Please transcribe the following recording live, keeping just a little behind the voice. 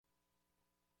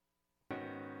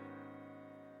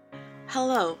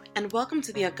Hello, and welcome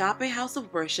to the Agape House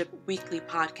of Worship weekly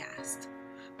podcast.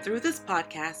 Through this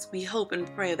podcast, we hope and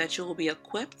pray that you will be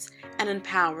equipped and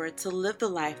empowered to live the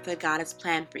life that God has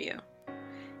planned for you.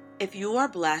 If you are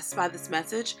blessed by this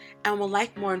message and would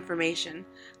like more information,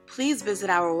 please visit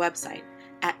our website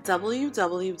at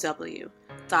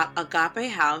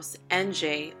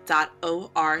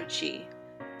www.agapehousenj.org.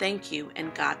 Thank you,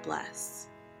 and God bless.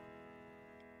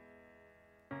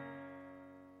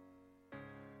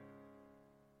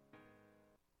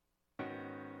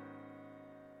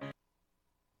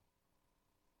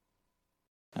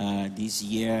 This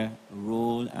year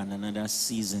roll and another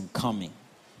season coming.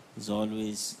 It's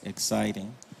always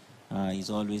exciting.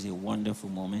 It's always a wonderful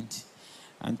moment.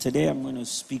 And today I'm going to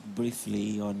speak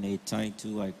briefly on a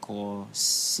title I call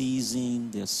Seizing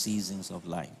the Seasons of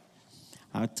Life.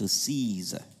 How to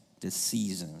seize the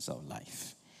seasons of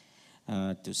life.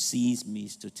 To seize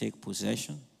means to take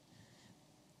possession.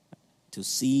 To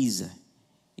seize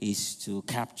is to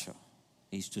capture,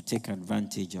 is to take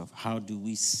advantage of. How do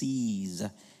we seize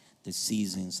the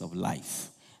seasons of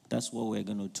life? That's what we're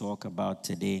going to talk about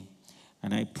today.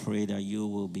 And I pray that you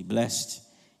will be blessed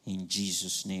in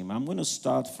Jesus' name. I'm going to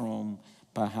start from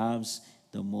perhaps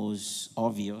the most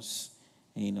obvious,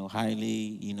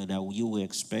 highly, that you will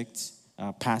expect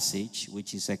passage,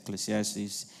 which is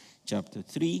Ecclesiastes chapter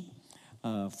 3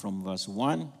 from verse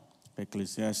 1.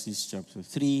 Ecclesiastes chapter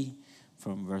 3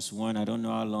 from verse 1. I don't know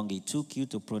how long it took you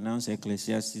to pronounce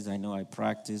Ecclesiastes. I know I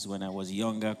practiced when I was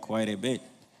younger quite a bit.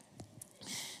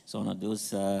 It's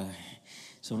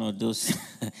one of those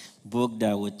books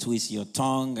that would twist your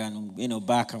tongue and,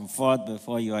 back and forth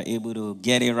before you are able to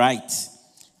get it right.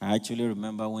 I actually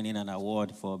remember winning an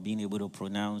award for being able to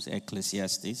pronounce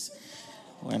Ecclesiastes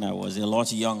when I was a lot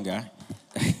younger.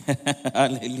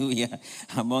 Hallelujah.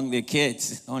 Among the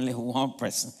kids, only one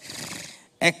person.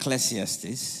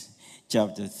 Ecclesiastes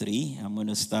chapter 3. I'm going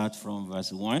to start from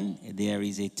verse 1. There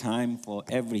is a time for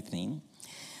everything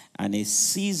and a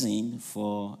season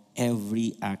for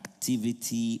every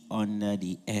activity under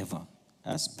the heaven.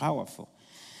 That's powerful.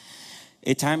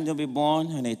 A time to be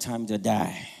born and a time to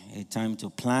die. A time to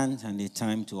plant and a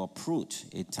time to uproot.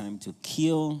 A time to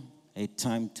kill, a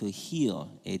time to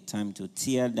heal. A time to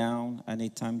tear down and a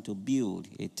time to build.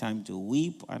 A time to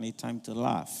weep and a time to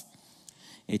laugh.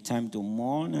 A time to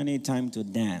mourn and a time to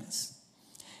dance.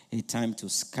 A time to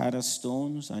scatter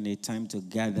stones and a time to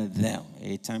gather them.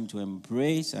 A time to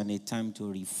embrace and a time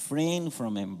to refrain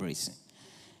from embracing.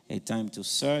 A time to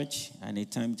search and a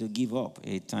time to give up.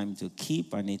 A time to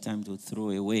keep and a time to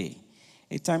throw away.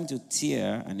 A time to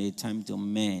tear and a time to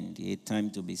mend. A time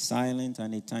to be silent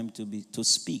and a time to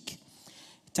speak.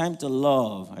 A time to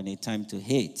love and a time to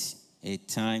hate. A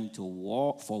time to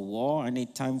war and a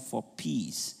time for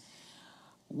peace.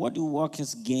 What do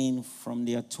workers gain from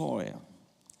their toil?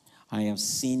 I have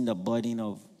seen the burden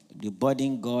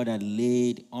God had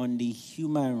laid on the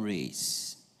human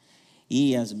race.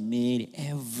 He has made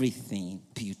everything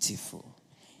beautiful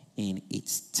in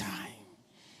its time.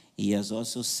 He has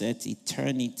also set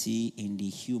eternity in the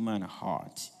human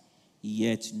heart.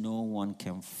 Yet no one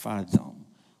can fathom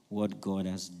what God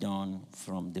has done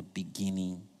from the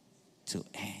beginning to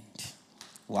end.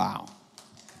 Wow.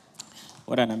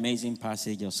 What an amazing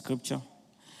passage of scripture.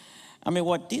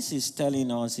 What this is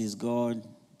telling us is God,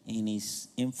 in his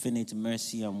infinite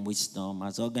mercy and wisdom,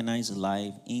 has organized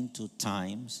life into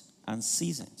times and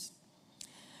seasons.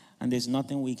 And there's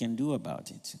nothing we can do about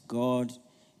it. God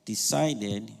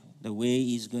decided the way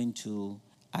he's going to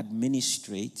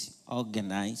administrate,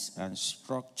 organize, and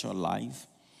structure life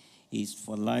is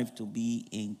for life to be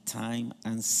in time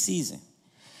and season.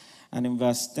 And in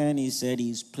verse 10, he said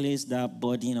he's placed that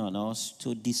burden on us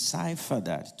to decipher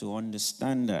that, to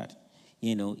understand that.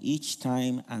 Each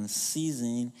time and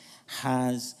season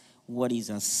has what is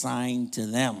assigned to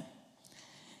them.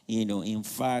 In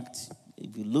fact,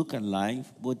 if you look at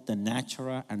life, both the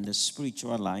natural and the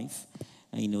spiritual life,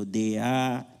 they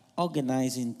are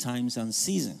organized in times and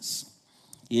seasons.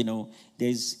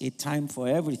 There's a time for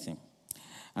everything.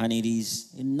 And it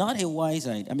is not a wise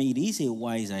idea. It is a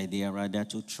wise idea, rather,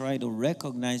 to try to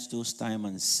recognize those time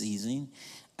and season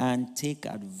and take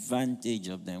advantage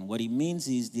of them. What it means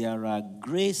is there are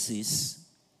graces,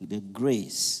 the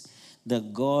grace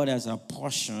that God has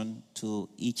apportioned to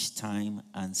each time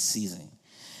and season.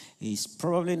 It's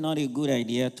probably not a good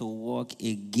idea to work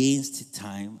against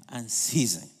time and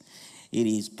season. It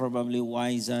is probably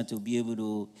wiser to be able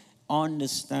to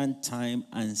understand time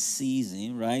and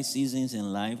season, right? Seasons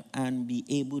in life, and be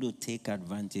able to take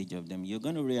advantage of them. You're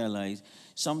going to realize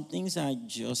some things are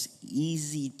just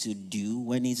easy to do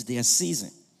when it's their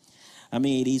season. I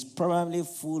mean, it is probably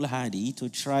foolhardy to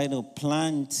try to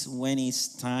plant when it's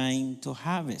time to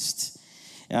harvest.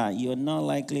 You're not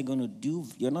likely going to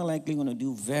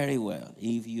do very well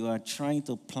if you are trying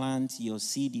to plant your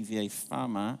seed if you're a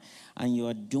farmer and you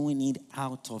are doing it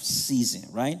out of season,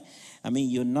 right? I mean,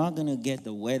 you're not going to get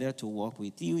the weather to work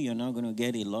with you. You're not going to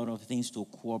get a lot of things to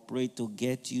cooperate to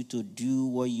get you to do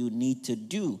what you need to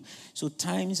do. So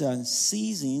times and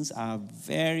seasons are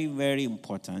very, very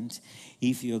important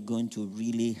if you're going to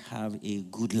really have a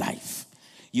good life.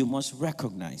 You must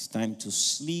recognize time to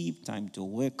sleep, time to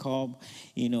wake up.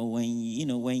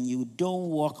 When you don't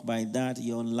walk by that,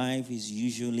 your life is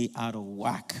usually out of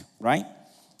whack, right?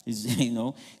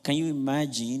 Can you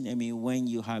imagine? I mean, when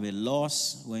you have a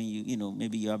loss,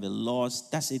 maybe you have a loss,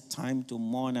 that's a time to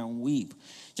mourn and weep.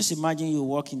 Just imagine you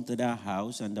walk into that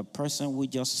house and the person who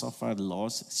just suffered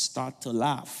loss start to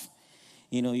laugh.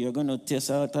 You're going to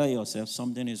tell yourself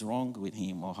something is wrong with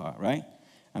him or her, right?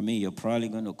 I mean, you're probably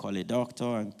going to call a doctor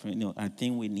and, I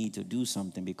think we need to do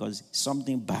something because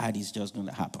something bad is just going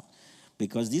to happen.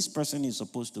 Because this person is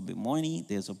supposed to be mourning,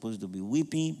 they're supposed to be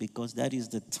weeping because that is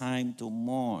the time to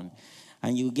mourn.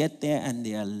 And you get there and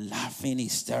they are laughing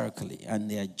hysterically and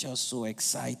they are just so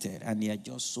excited and they are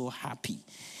just so happy.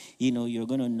 You're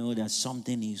going to know that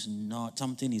something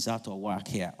is out of whack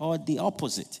here. Or the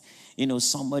opposite.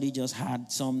 Somebody just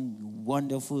had some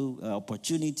wonderful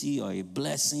opportunity or a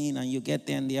blessing and you get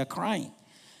there and they are crying.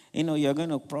 You're going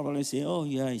to probably say, oh,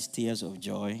 yeah, it's tears of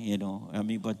joy,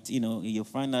 but, you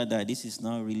find out that this is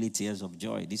not really tears of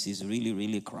joy. This is really,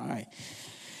 really cry.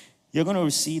 You're going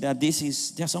to see that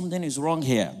there's something is wrong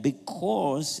here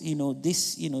because,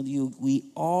 we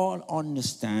all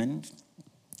understand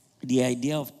the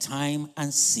idea of time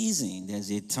and season.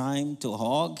 There's a time to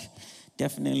hug.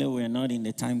 Definitely, we're not in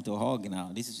the time to hug now.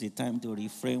 This is the time to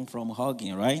refrain from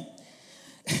hugging, right?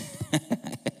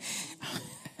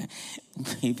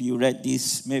 If you read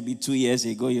this maybe 2 years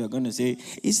ago, you're going to say,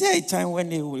 is there a time when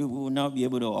we will not be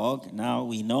able to hug? Now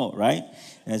we know, right?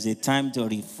 There's a time to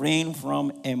refrain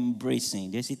from embracing.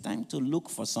 There's a time to look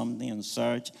for something and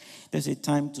search. There's a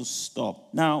time to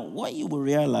stop. Now, what you will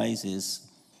realize is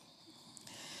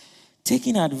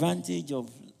taking advantage of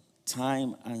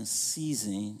time and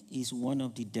season is one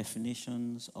of the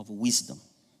definitions of wisdom.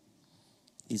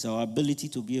 It's our ability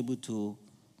to be able to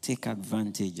take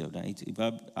advantage of that. It's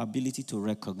our ability to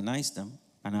recognize them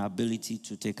and our ability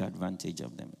to take advantage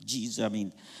of them.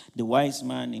 The wise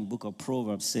man in book of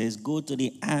Proverbs says, go to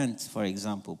the ant, for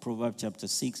example. Proverbs chapter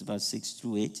 6, verse 6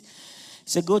 through 8. He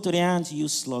said, go to the ant, you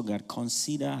sluggard,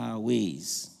 consider her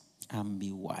ways and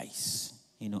be wise.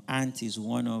 Ant is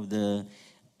one of the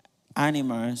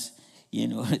animals,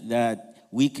 that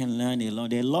we can learn a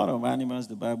lot. There are a lot of animals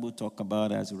the Bible talk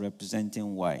about as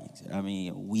representing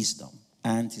wisdom.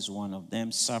 Ant is one of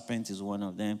them. Serpent is one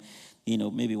of them.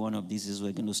 Maybe one of these is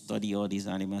we're going to study all these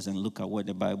animals and look at what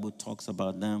the Bible talks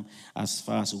about them as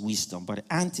far as wisdom. But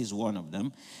ant is one of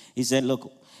them. He said, look,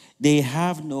 they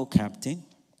have no captain.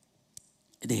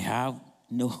 They have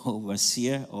no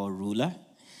overseer or ruler.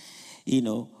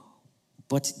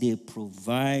 But they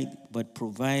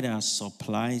provide our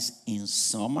supplies in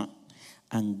summer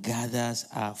and gathers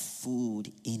our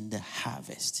food in the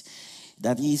harvest.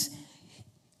 That is,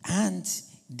 and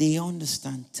they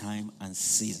understand time and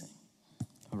season.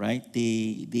 All right?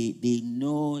 They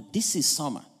know this is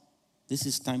summer. This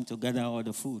is time to gather all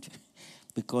the food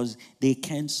because they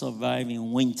can't survive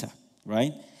in winter,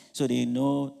 right? So they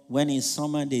know when it's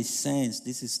summer, they sense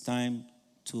this is time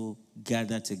to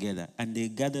gather together. And they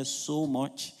gather so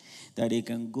much that they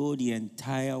can go the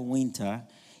entire winter,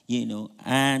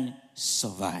 and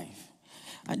survive.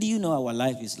 And our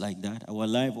life is like that. Our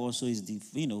life also is,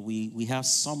 we have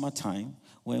summertime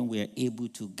when we are able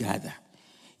to gather.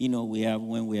 When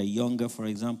we are younger, for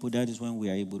example, that is when we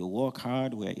are able to work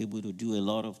hard. We are able to do a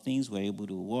lot of things. We are able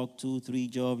to work 2-3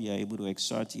 jobs. You are able to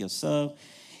exert yourself.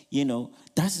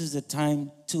 That is the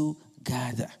time to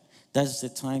gather. That's the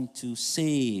time to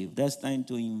save. That's time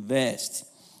to invest.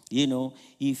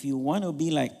 If you want to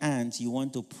be like ants, you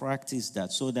want to practice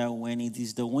that so that when it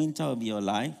is the winter of your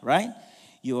life, right,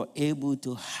 you're able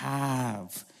to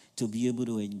be able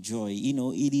to enjoy.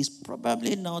 It is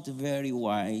probably not very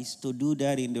wise to do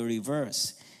that in the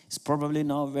reverse. It's probably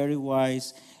not very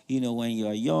wise, when you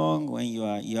are young, when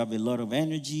you have a lot of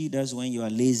energy, that's when you are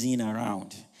lazing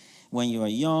around. When you are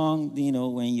young,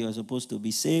 when you are supposed to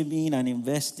be saving and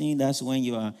investing, that's when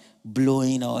you are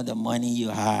blowing all the money you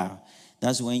have.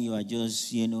 That's when you are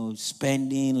just,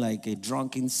 spending like a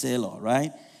drunken sailor,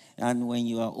 right? And when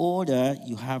you are older,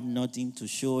 you have nothing to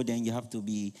show, then you have to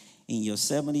be, in your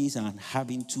 70s and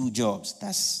having 2 jobs.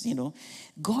 That's,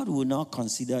 God will not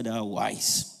consider that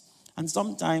wise. And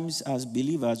sometimes as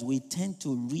believers, we tend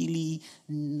to really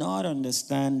not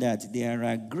understand that there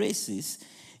are graces,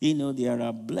 there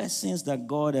are blessings that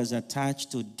God has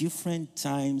attached to different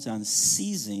times and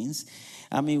seasons.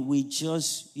 We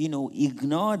just,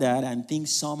 ignore that and think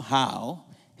somehow,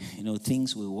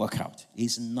 things will work out.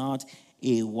 It's not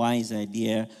a wise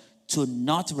idea to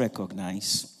not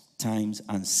recognize times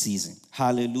and seasons.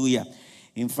 Hallelujah.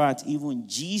 In fact, even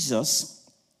Jesus,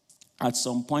 at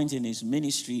some point in his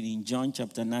ministry, in John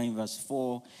chapter 9, verse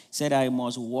 4, said, I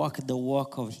must walk the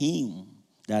walk of him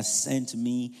that sent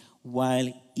me while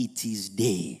it is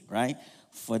day, right?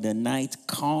 For the night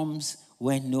comes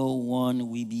when no one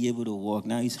will be able to walk.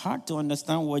 Now, it's hard to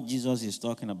understand what Jesus is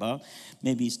talking about.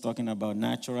 Maybe he's talking about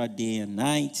natural day and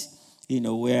night,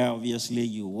 where obviously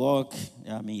you walk.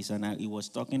 He was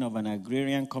talking of an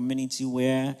agrarian community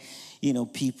where,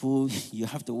 people, you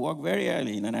have to walk very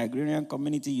early. In an agrarian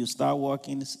community, you start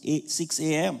walking 6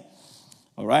 a.m.,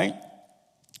 all right?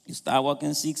 You start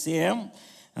walking 6 a.m.,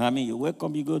 you wake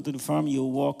up, you go to the farm, you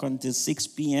walk until 6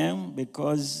 p.m.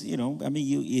 because,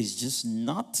 it's just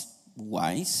not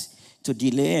wise to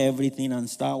delay everything and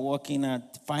start walking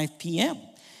at 5 p.m.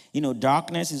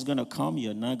 Darkness is going to come.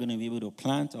 You're not going to be able to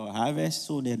plant or harvest.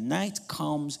 So the night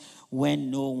comes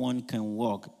when no one can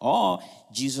walk. Or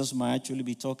Jesus might actually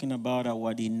be talking about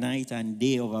the night and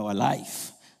day of our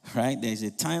life, right? There's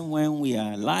a time when we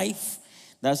are alive.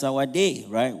 That's our day,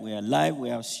 right? We are alive. We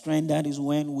have strength. That is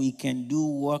when we can do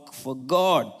work for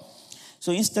God.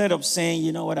 So instead of saying,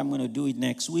 you know what, I'm going to do it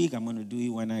next week, I'm going to do it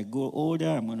when I go older,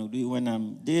 I'm going to do it when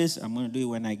I'm this, I'm going to do it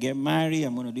when I get married,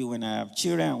 I'm going to do it when I have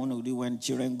children, I'm going to do it when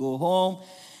children go home,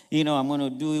 I'm going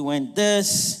to do it when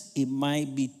this, it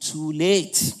might be too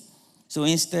late. So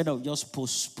instead of just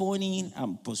postponing,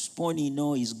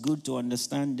 it's good to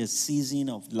understand the season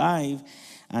of life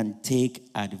and take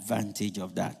advantage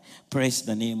of that. Praise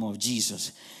the name of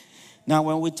Jesus. Now,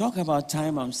 when we talk about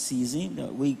time and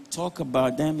season, we talk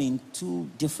about them in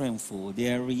 2 different folds.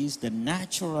 There is the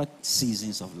natural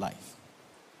seasons of life.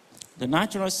 The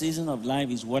natural season of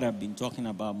life is what I've been talking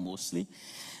about mostly.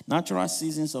 Natural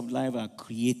seasons of life are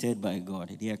created by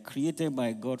God. They are created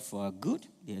by God for our good.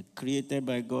 They are created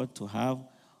by God to have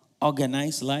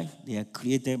organized life. They are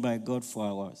created by God for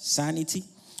our sanity.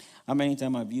 How many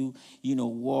times have you,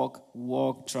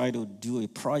 walk, try to do a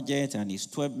project and it's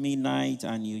 12 midnight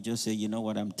and you just say, you know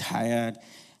what, I'm tired.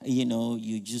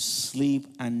 You just sleep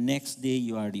and next day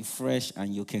you are refreshed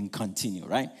and you can continue,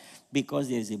 right? Because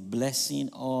there's a blessing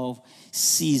of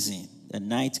season. The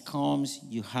night comes,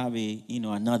 you have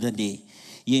another day,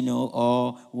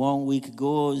 or 1 week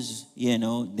goes,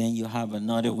 then you have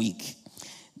another week.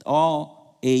 Or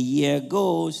a year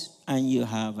goes and you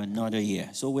have another year.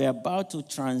 So we're about to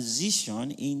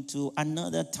transition into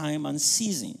another time and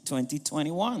season.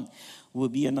 2021 will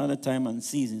be another time and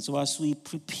season. So as we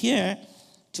prepare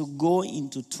to go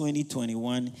into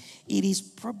 2021, it is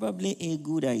probably a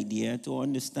good idea to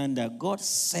understand that God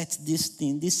set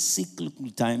this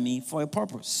cyclical timing for a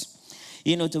purpose.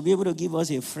 To be able to give us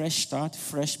a fresh start,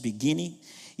 fresh beginning.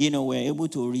 We're able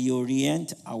to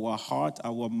reorient our heart,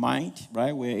 our mind,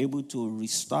 right? We're able to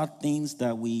restart things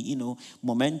that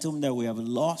momentum that we have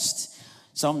lost.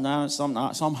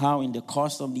 Somehow in the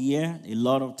course of the year, a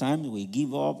lot of times we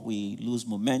give up, we lose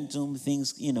momentum,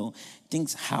 things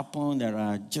happen that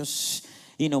are just,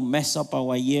 mess up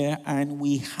our year. And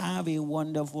we have a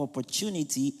wonderful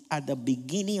opportunity at the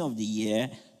beginning of the year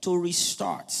to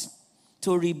restart,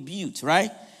 to rebuild,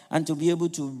 right? And to be able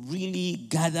to really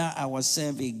gather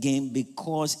ourselves again,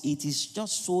 because it is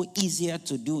just so easier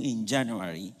to do in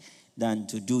January than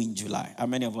to do in July. How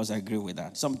many of us agree with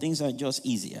that? Some things are just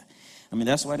easier.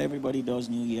 That's what everybody does,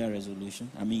 New Year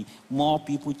resolution. More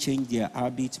people change their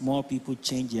habits, more people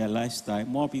change their lifestyle,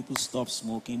 more people stop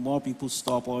smoking, more people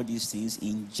stop all these things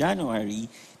in January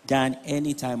than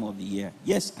any time of the year.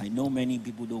 Yes, I know many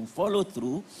people don't follow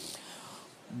through,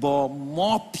 but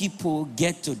more people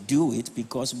get to do it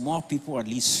because more people at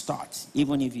least start.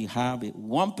 Even if you have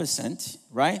 1%,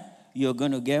 right, you're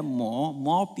going to get more.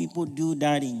 More people do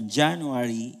that in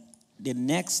January. The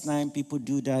next time people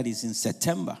do that is in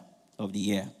September of the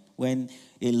year, when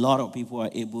a lot of people are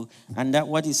able. And that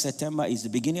what is September is the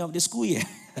beginning of the school year.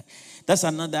 That's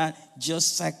another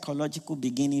just psychological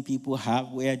beginning people have,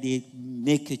 where they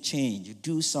make a change,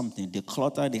 do something,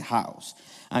 declutter the house,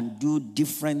 and do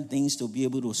different things to be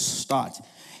able to start.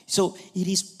 So it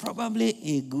is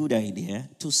probably a good idea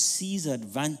to seize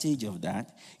advantage of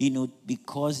that,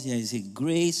 because there is a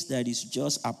grace that is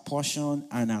just apportioned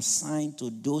and assigned to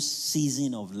those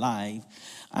seasons of life,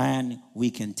 and we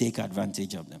can take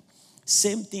advantage of them.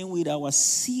 Same thing with our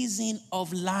season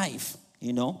of life,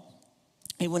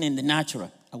 even in the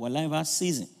natural. Our life has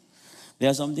season. There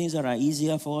are some things that are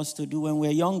easier for us to do when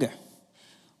we're younger.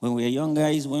 When we're younger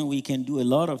is when we can do a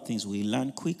lot of things. We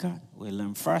learn quicker, we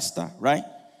learn faster, right?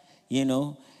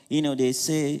 They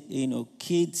say,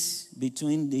 kids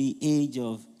between the age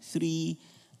of 3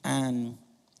 and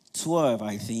 12,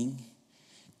 I think,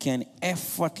 can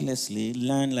effortlessly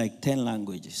learn like 10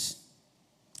 languages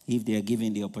if they are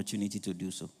given the opportunity to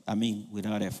do so.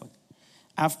 Without effort.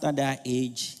 After that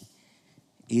age,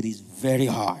 it is very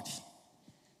hard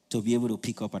to be able to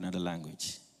pick up another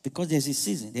language. Because there's a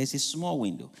season, there's a small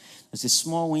window. There's a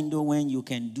small window when you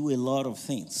can do a lot of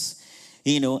things.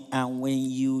 And when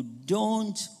you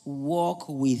don't walk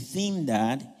within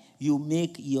that, you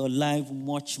make your life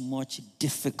much, much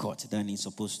difficult than it's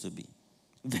supposed to be.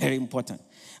 Very important.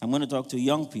 I'm going to talk to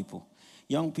young people.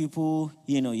 Young people,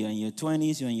 you're in your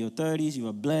 20s, you're in your 30s, you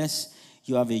are blessed,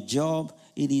 you have a job.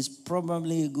 It is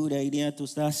probably a good idea to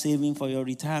start saving for your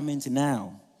retirement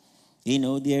now.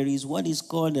 There is what is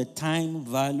called the time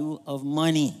value of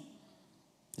money.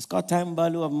 It's called time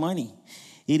value of money.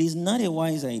 It is not a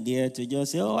wise idea to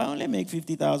just say, I only make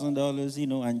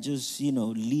 $50,000, and just,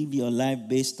 live your life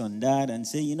based on that and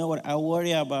say, what, I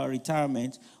worry about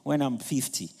retirement when I'm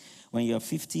 50. When you're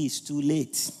 50, it's too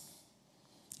late.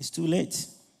 It's too late.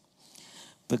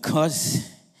 Because,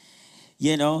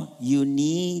 you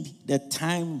need the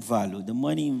time value, the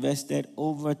money invested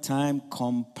over time,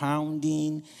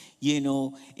 compounding.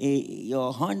 Your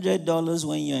 $100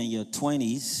 when you're in your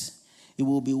 20s, it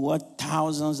will be worth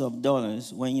thousands of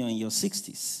dollars when you're in your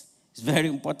 60s. It's very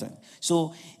important.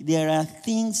 So there are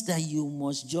things that you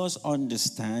must just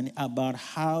understand about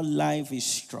how life is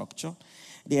structured.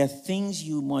 There are things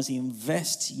you must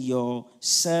invest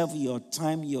yourself, your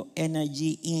time, your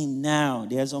energy in now.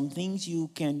 There are some things you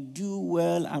can do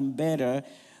well and better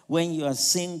when you are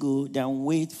single than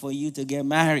wait for you to get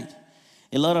married.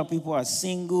 A lot of people are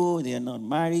single, they are not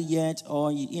married yet,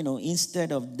 or,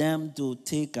 instead of them to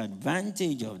take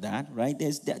advantage of that, right?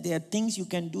 There are things you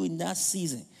can do in that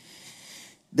season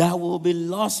that will be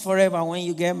lost forever when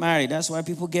you get married. That's why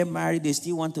people get married, they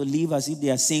still want to live as if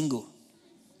they are single.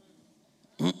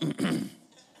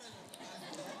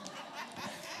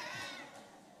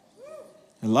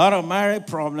 A lot of marriage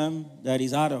problem that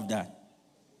is out of that.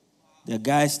 The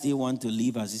guys still want to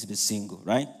live as if they're single,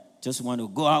 right? Just want to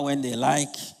go out when they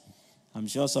like. I'm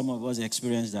sure some of us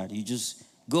experience that. You just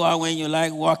go out when you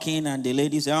like walking and the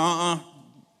lady say,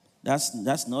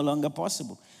 that's no longer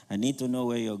possible. I need to know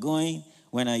where you're going.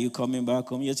 When are you coming back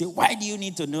home? You say, why do you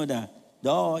need to know that?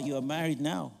 Oh, you are married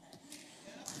now.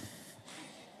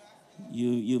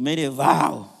 You made a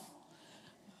vow.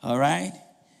 All right?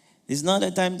 It's not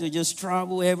a time to just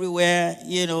travel everywhere,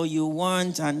 you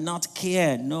want and not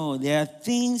care. No, there are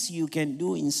things you can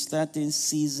do in certain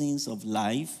seasons of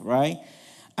life, right?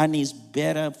 And it's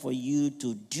better for you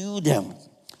to do them.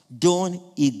 Don't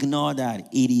ignore that.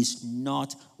 It is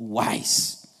not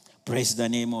wise. Praise the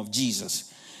name of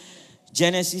Jesus.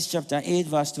 Genesis chapter 8,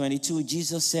 verse 22,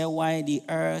 Jesus said, while the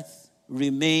earth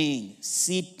remains,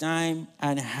 seed time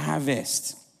and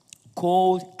harvest,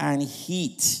 cold and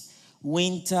heat,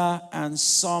 winter and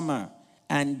summer,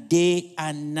 and day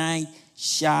and night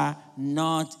shall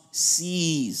not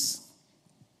cease.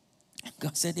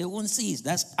 God said they won't cease.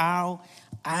 That's how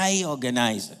I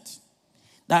organize it.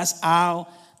 That's how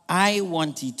I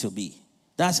want it to be.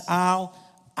 That's how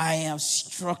I have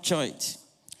structured it.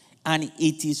 And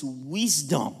it is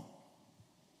wisdom.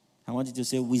 I want you to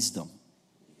say wisdom.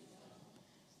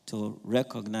 To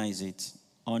recognize it,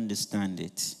 understand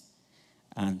it,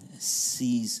 and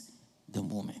seize the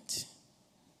moment.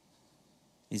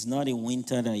 It's not in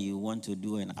winter that you want to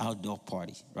do an outdoor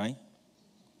party, right?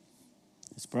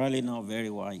 It's probably not very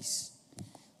wise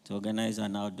to organize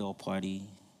an outdoor party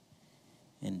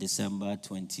in December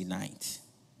 29th.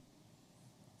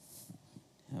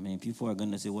 People are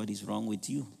going to say, what is wrong with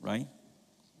you, right?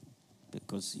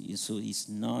 Because it's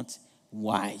not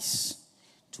wise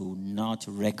to not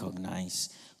recognize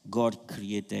God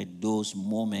created those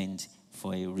moments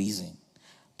for a reason.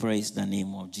 Praise the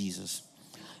name of Jesus.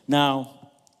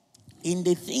 Now, in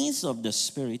the things of the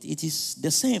Spirit, it is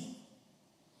the same.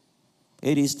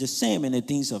 It is the same in the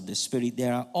things of the Spirit.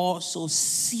 There are also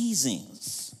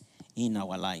seasons in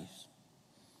our lives.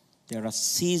 There are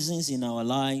seasons in our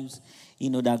lives,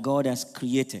 that God has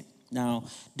created. Now,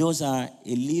 those are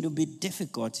a little bit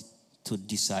difficult to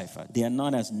decipher. They are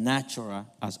not as natural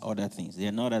as other things. They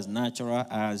are not as natural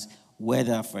as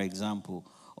weather, for example,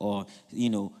 or,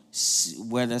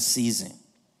 weather season.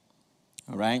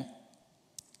 All right?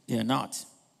 They're not.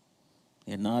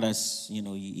 They're not as,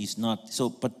 it's not.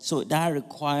 So that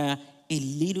requires a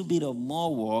little bit of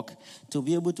more work to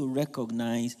be able to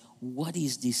recognize what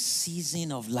is the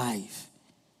season of life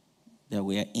that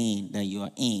we are in, that you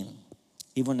are in,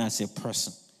 even as a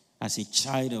person, as a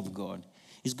child of God.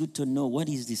 It's good to know what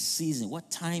is the season,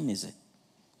 what time is it?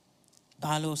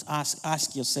 Carlos,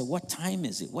 ask yourself, what time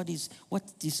is it? What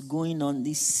is going on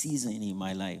this season in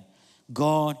my life?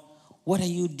 God, what are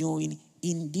you doing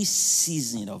in this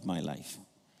season of my life?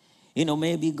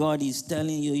 Maybe God is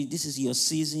telling you this is your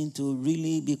season to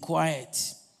really be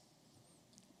quiet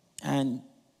and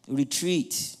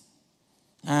retreat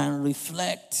and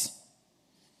reflect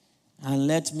and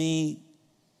let me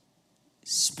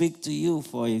speak to you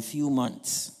for a few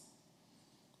months.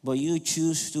 But you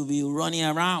choose to be running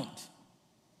around.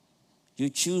 You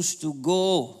choose to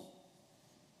go.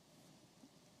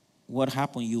 What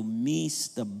happened? You miss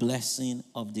the blessing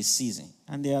of the season.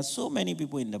 And there are so many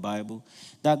people in the Bible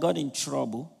that got in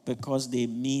trouble because they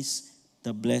missed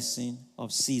the blessing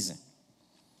of season.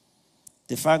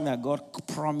 The fact that God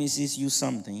promises you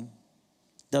something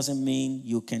doesn't mean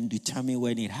you can determine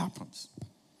when it happens.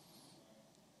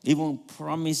 Even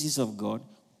promises of God,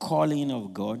 calling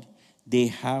of God, they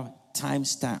have time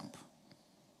stamp.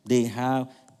 They have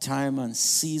time and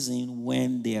season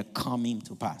when they are coming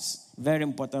to pass. Very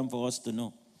important for us to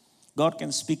know. God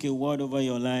can speak a word over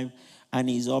your life, and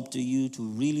it's up to you to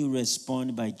really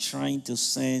respond by trying to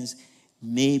sense,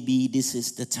 maybe this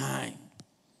is the time.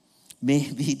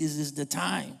 Maybe this is the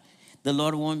time. The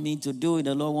Lord want me to do it.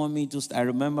 The Lord want me to. I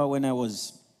remember when I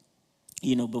was,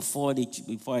 before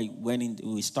I went in,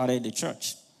 we started the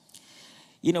church.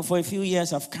 For a few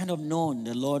years, I've kind of known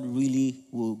the Lord really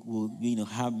will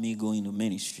have me go into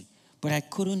ministry. But I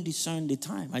couldn't discern the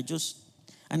time. I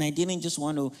didn't just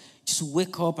want to just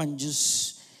wake up and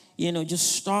just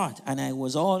start. And I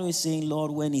was always saying,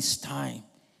 Lord, when it's time,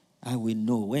 I will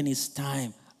know. When it's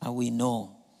time, I will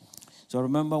know. So I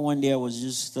remember one day I was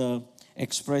just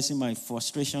expressing my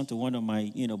frustration to one of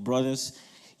my, brothers.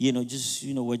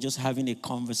 We're just having a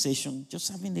conversation.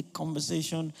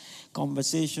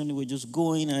 We're just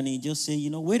going, and he just said,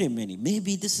 wait a minute.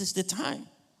 Maybe this is the time.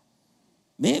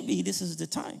 Maybe this is the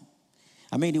time.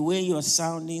 I mean, the way you're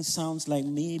sounding sounds like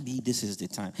maybe this is the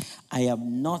time. I have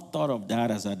not thought of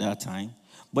that as at that time.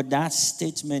 But that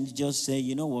statement just said,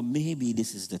 maybe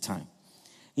this is the time.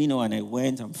 And I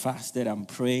went and fasted and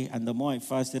prayed. And the more I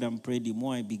fasted and prayed, the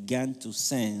more I began to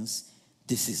sense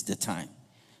this is the time.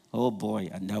 Oh boy,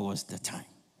 and that was the time.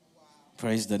 Wow.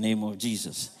 Praise the name of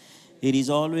Jesus. It is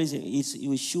always,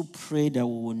 we should pray that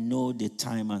we will know the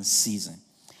time and season.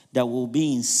 That we'll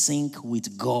be in sync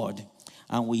with God.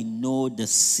 And we know the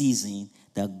season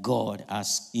that God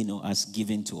has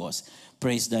given to us.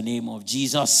 Praise the name of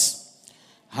Jesus.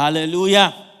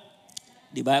 Hallelujah.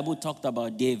 The Bible talked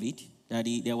about David. That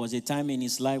there was a time in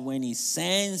his life when he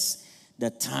sensed the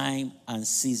time and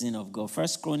season of God. 1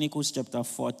 Chronicles chapter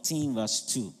 14 verse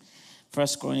 2. 1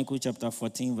 Chronicles chapter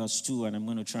 14 verse 2, and I'm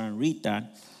going to try and read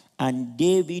that. And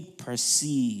David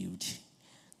perceived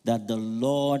that the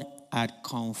Lord had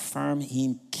confirmed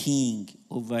him king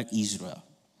over Israel,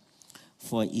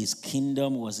 for his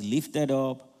kingdom was lifted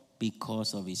up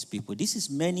because of his people. This is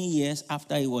many years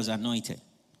after he was anointed.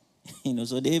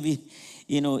 So David,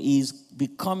 his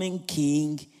becoming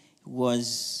king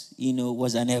was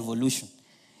an evolution.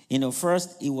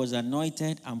 First he was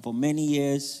anointed, and for many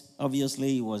years,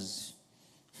 obviously, he was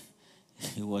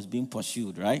being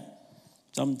pursued, right?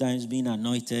 Sometimes being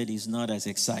anointed is not as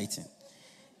exciting.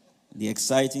 The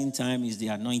exciting time is the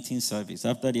anointing service.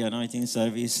 After the anointing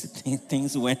service,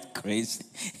 things went crazy.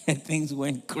 Things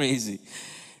went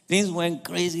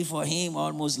crazy for him,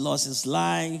 almost lost his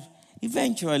life.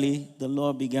 Eventually, the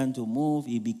Lord began to move.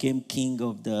 He became king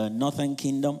of the northern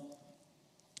kingdom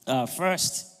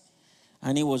first.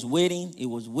 And he was waiting.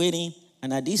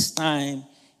 And at this time,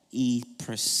 he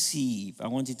perceived. I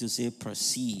want you to say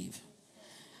perceive.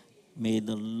 May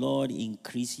the Lord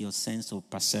increase your sense of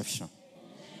perception.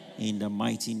 In the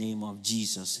mighty name of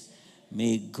Jesus.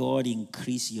 May God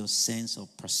increase your sense of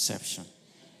perception.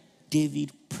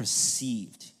 David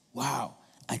perceived, wow,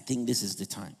 I think this is the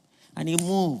time. And he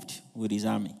moved with his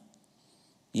army.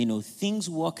 Things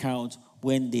work out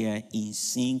when they are in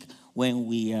sync, when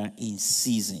we are in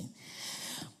season.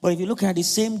 But if you look at the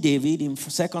same David in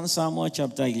 2 Samuel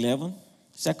chapter 11,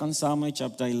 2 Samuel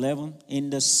chapter 11, in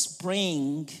the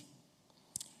spring,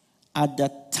 at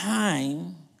the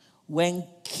time when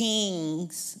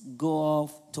kings go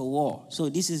off to war. So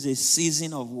this is a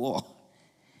season of war.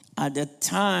 At the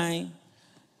time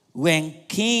when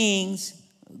kings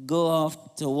go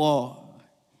off to war,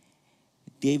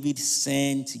 David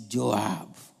sent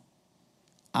Joab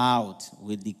out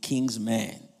with the king's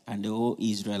men and the whole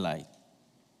Israelite.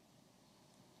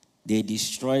 They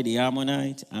destroyed the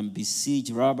Ammonites and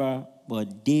besieged Rabbah,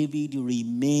 but David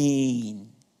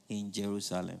remained in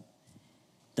Jerusalem.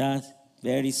 That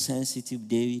very sensitive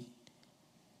David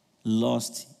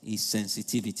lost his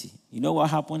sensitivity. You know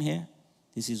what happened here?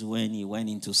 This is when he went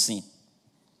into sin.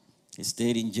 He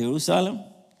stayed in Jerusalem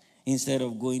instead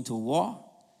of going to war,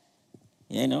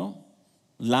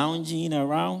 lounging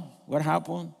around. What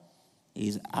happened?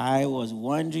 His eye was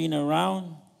wandering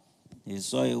around. He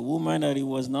saw a woman that he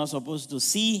was not supposed to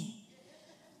see,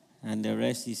 and the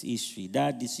rest is history.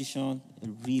 That decision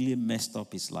really messed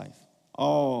up his life.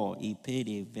 Oh, he paid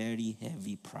a very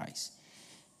heavy price.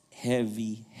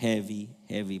 Heavy, heavy,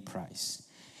 heavy price.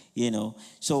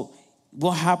 So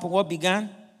what happened? What began?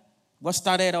 What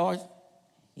started all?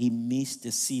 He missed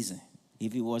the season.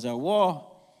 If it was a war,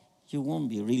 you won't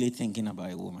be really thinking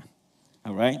about a woman.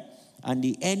 All right? And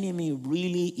the enemy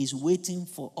really is waiting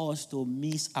for us to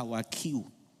miss our cue.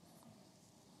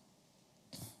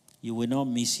 You will not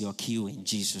miss your cue in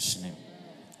Jesus' name.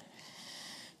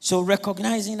 So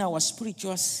recognizing our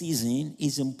spiritual season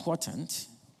is important.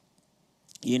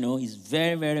 It's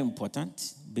very, very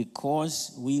important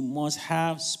because we must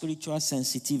have spiritual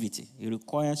sensitivity. It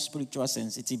requires spiritual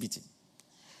sensitivity.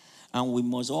 And we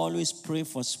must always pray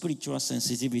for spiritual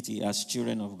sensitivity as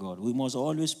children of God. We must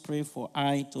always pray for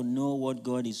eye to know what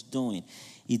God is doing.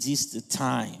 It is the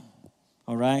time.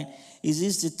 All right? Is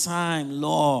this the time,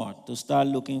 Lord, to start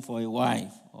looking for a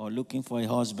wife or looking for a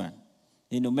husband?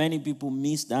 Many people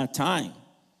miss that time.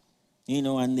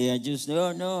 And they are just,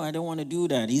 oh, no, I don't want to do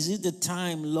that. Is it the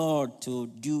time, Lord, to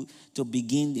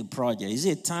begin the project? Is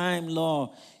it time, Lord,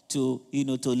 to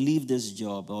leave this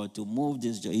job or to move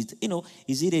this job?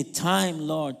 Is it a time,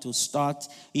 Lord, to start,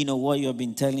 what you have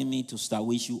been telling me to start?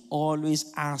 We should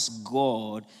always ask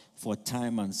God for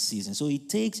time and season. So it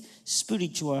takes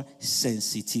spiritual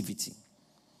sensitivity.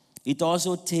 It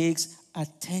also takes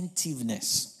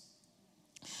attentiveness.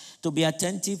 To be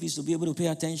attentive is to be able to pay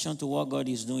attention to what God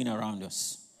is doing around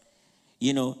us.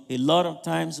 A lot of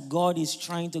times God is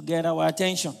trying to get our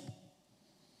attention.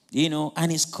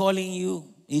 And He's calling you.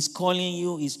 He's calling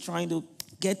you. He's trying to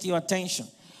get your attention.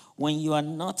 When you are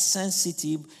not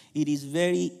sensitive, it is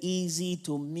very easy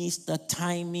to miss the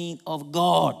timing of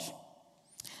God.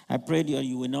 I pray that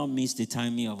you will not miss the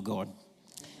timing of God.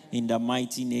 In the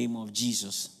mighty name of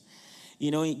Jesus.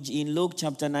 In Luke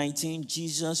chapter 19,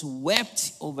 Jesus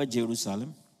wept over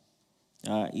Jerusalem.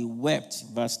 He wept,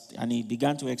 and he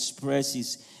began to express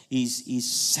his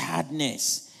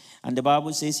sadness. And the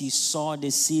Bible says he saw the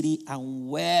city and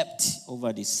wept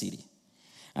over the city.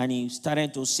 And he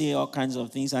started to say all kinds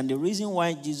of things. And the reason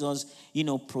why Jesus,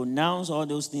 pronounced all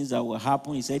those things that will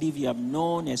happen, he said, if you have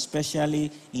known,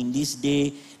 especially in this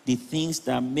day, the things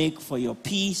that make for your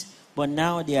peace, but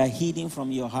now they are hidden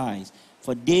from your eyes.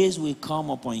 For days will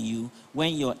come upon you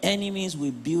when your enemies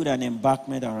will build an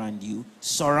embankment around you,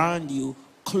 surround you,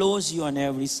 close you on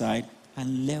every side,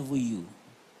 and level you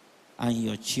and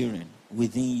your children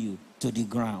within you to the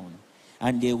ground.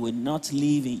 And they will not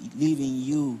leaving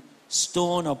you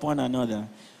stone upon another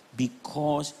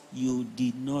because you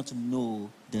did not know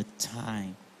the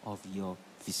time of your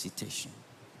visitation.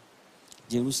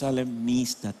 Jerusalem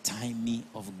missed the timing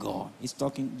of God. It's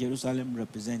talking, Jerusalem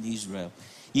represents Israel.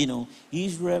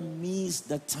 Israel missed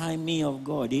the timing of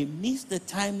God. They missed the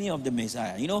timing of the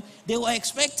Messiah. They were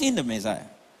expecting the Messiah.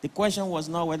 The question was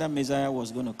not whether Messiah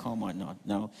was going to come or not.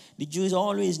 Now, the Jews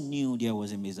always knew there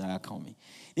was a Messiah coming.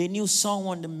 They knew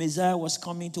the Messiah was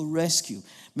coming to rescue.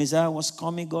 Messiah was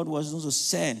coming, God was going to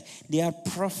send. They had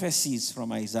prophecies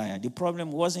from Isaiah. The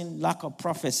problem wasn't lack of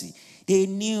prophecy. They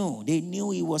knew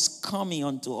he was coming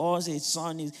unto us.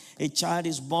 A child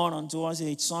is born unto us.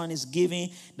 A son is given.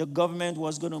 The government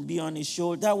was going to be on his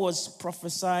shoulder. That was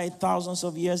prophesied thousands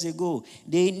of years ago.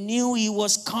 They knew he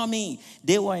was coming.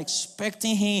 They were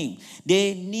expecting him.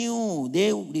 They knew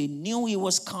he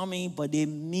was coming, but they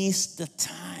missed the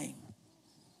time.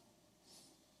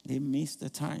 They missed the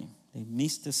time. They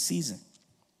missed the season.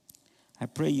 I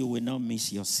pray you will not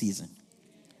miss your season.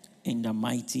 In the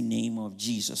mighty name of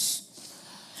Jesus.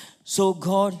 So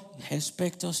God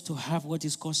expects us to have what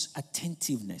is called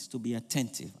attentiveness, to be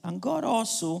attentive. And God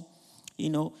also,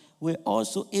 we're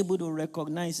also able to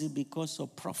recognize it because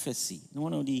of prophecy.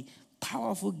 One of the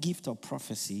powerful gifts of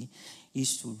prophecy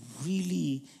is to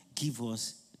really give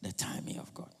us the timing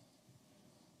of God.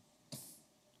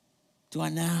 to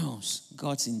announce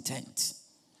God's intent,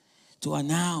 to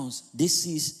announce this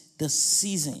is the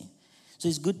season. So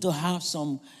it's good to have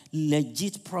some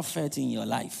legit prophet in your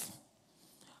life.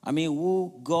 I mean,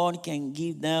 who God can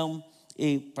give them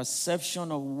a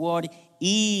perception of what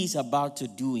He is about to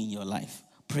do in your life.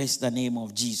 Praise the name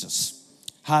of Jesus.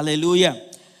 Hallelujah.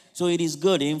 So it is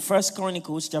good. In 1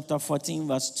 Chronicles chapter 14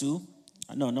 verse 2.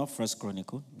 No, not 1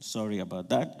 Chronicle. Sorry about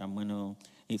that. I'm going to...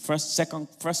 In 1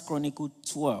 Chronicle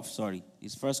 12, sorry.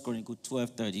 It's 1 Chronicle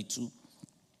 12:32.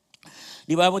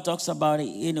 The Bible talks about,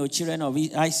 children of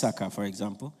Issachar, for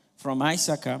example. From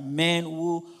Issachar, men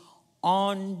who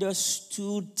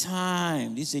understood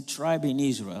time. This is a tribe in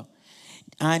Israel.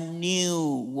 And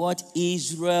knew what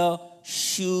Israel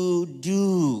should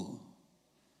do.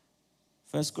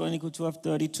 1 Chronicle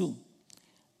 12:32.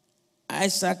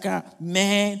 Issachar,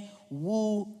 men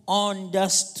who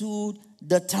understood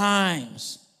the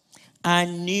times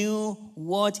and knew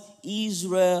what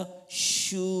Israel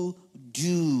should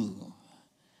do.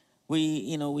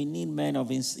 We need men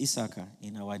of Issachar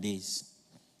in our days.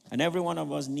 And every one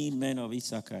of us need men of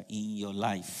Issachar in your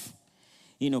life.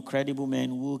 Credible men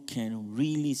who can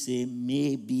really say,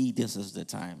 maybe this is the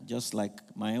time. Just like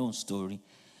my own story.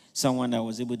 Someone that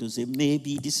was able to say,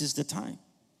 maybe this is the time.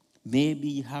 Maybe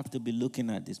you have to be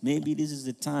looking at this. Maybe this is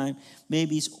the time.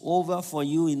 Maybe it's over for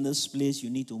you in this place. You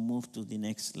need to move to the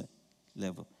next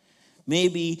level.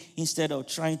 Maybe instead of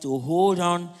trying to hold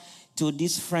on to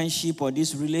this friendship or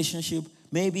this relationship,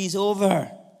 maybe it's over.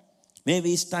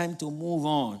 Maybe it's time to move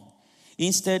on.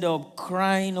 Instead of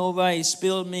crying over a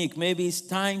spilled milk, maybe it's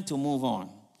time to move on.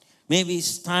 Maybe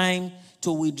it's time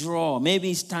to withdraw. Maybe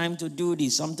it's time to do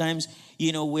this. Sometimes,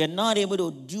 we're not able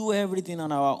to do everything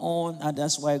on our own, and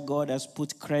that's why God has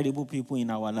put credible people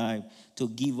in our life to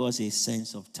give us a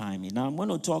sense of timing. Now, I'm going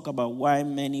to talk about why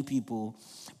many people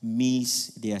miss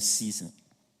their season.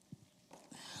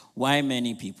 Why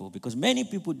many people? Because many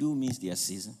people do miss their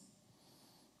season,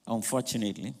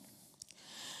 unfortunately.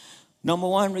 Number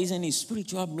one reason is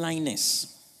spiritual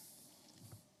blindness.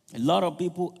 A lot of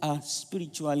people are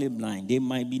spiritually blind. They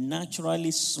might be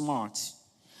naturally smart,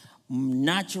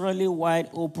 naturally wide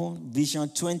open, vision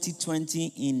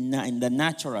 20/20 in the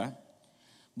natural,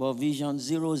 but vision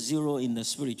 0/0 in the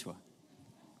spiritual.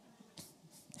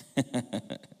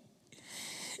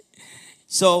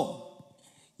 So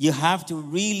you have to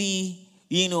really,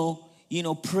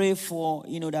 pray for,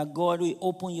 that God will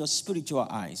open your spiritual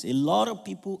eyes. A lot of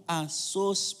people are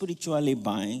so spiritually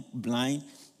blind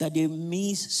that they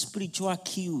miss spiritual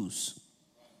cues.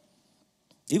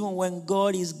 Even when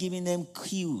God is giving them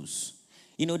cues.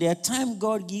 There are times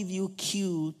God gives you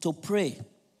cue to pray.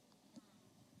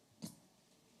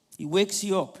 He wakes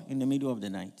you up in the middle of the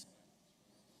night.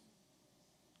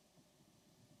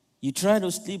 You try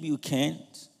to sleep, you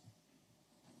can't.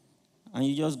 And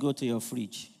you just go to your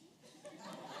fridge.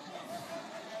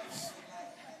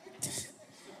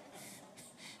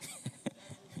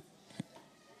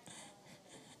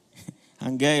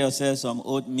 And get yourself some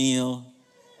oatmeal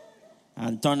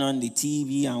and turn on the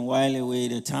TV and while away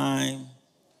the time.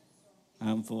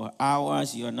 And for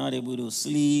hours you are not able to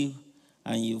sleep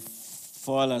and you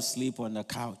fall asleep on the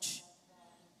couch.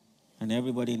 And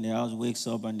everybody in the house wakes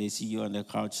up and they see you on the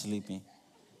couch sleeping.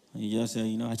 And you just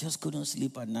say, I just couldn't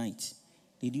sleep at night.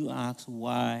 Did you ask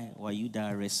why were you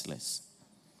that restless?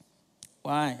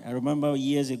 Why? I remember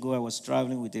years ago I was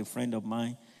traveling with a friend of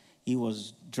mine. He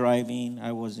was driving.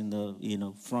 I was in the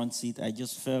front seat. I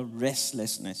just felt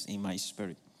restlessness in my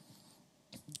spirit.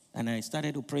 And I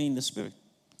started to pray in the spirit.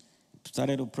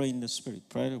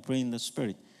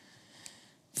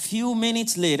 Few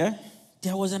minutes later,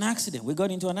 there was an accident. We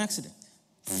got into an accident.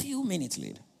 Few minutes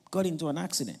later, got into an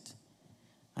accident.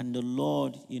 And the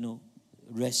Lord,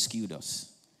 rescued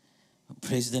us.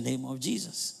 Praise the name of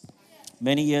Jesus.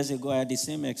 Many years ago, I had the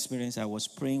same experience. I was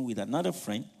praying with another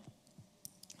friend.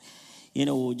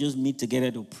 We'll just meet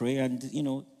together to pray. And,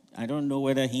 I don't know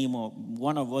whether him or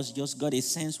one of us just got a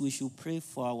sense we should pray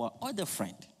for our other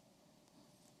friend.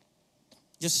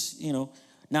 Just,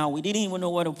 now we didn't even know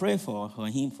what to pray for or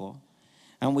him for.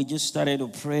 And we just started to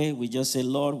pray. We just said,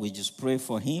 Lord, we just pray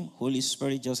for him. Holy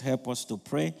Spirit, just help us to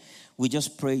pray. We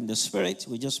just pray in the Spirit.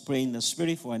 We just pray in the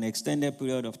Spirit for an extended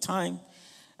period of time.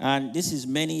 And this is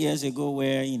many years ago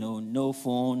where, no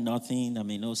phone, nothing.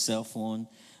 No cell phone.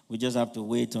 We just have to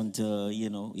wait until,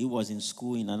 he was in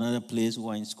school in another place. We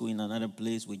were in school in another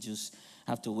place. We just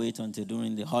have to wait until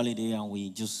during the holiday and we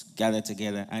just gather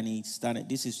together. And he started,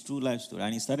 this is true life story.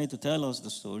 And he started to tell us the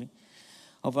story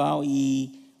of how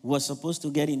he was supposed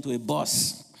to get into a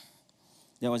bus.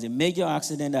 There was a major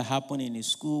accident that happened in a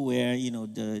school where,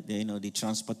 the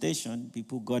transportation,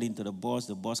 people got into the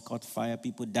bus caught fire,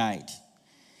 people died.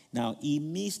 Now, he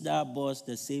missed that bus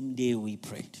the same day we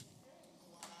prayed.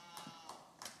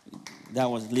 That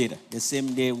was later, the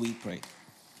same day we prayed.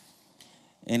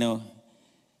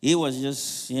 He was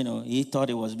just, he thought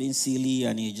it was being silly,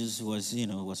 and he just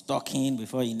was talking.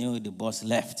 Before he knew it, the bus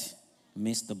left,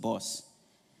 missed the bus,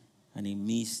 and he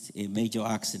missed a major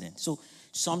accident. So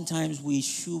sometimes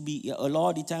a lot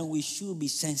of the time we should be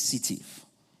sensitive.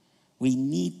 We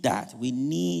need that. We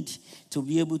need to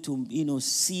be able to,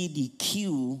 see the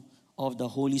cue of the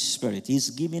Holy Spirit. He's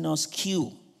giving us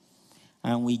cue.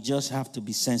 And we just have to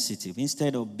be sensitive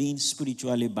instead of being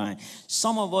spiritually blind.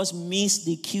 Some of us miss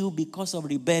the cue because of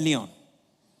rebellion.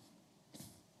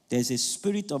 There's a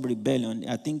spirit of rebellion.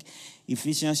 I think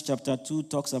Ephesians chapter 2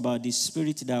 talks about the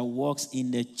spirit that works in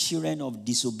the children of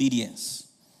disobedience.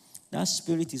 That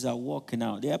spirit is at work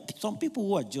now. There are some people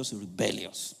who are just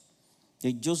rebellious.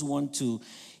 They just want to,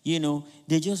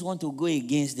 go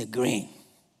against the grain.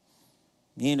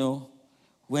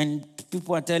 When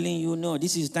people are telling you, no,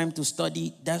 this is time to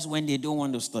study, that's when they don't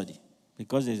want to study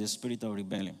because there's a spirit of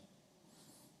rebellion.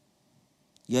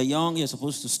 You're young, you're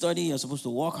supposed to study, you're supposed to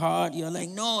work hard. You're like,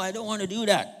 no, I don't want to do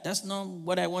that. That's not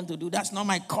what I want to do. That's not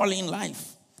my calling in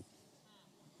life.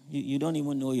 You don't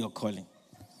even know your calling.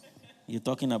 You're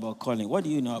talking about calling. What do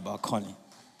you know about calling?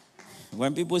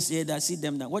 When people say that, sit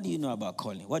them down. What do you know about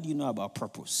calling? What do you know about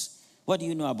purpose? What do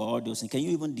you know about all those things? Can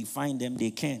you even define them?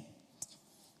 They can.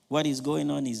 What is going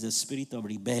on is the spirit of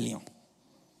rebellion.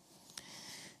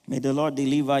 May the Lord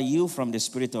deliver you from the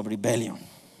spirit of rebellion.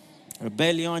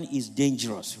 Rebellion is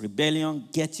dangerous. Rebellion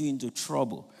gets you into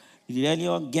trouble.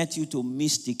 Rebellion gets you to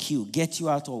miss the cue, gets you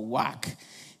out of whack.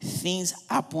 Things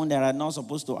happen that are not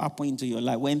supposed to happen into your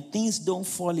life. When things don't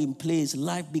fall in place,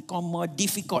 life becomes more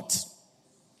difficult.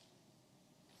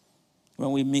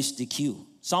 When we miss the cue.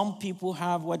 Some people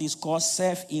have what is called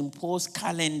self-imposed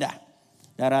calendar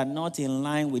that are not in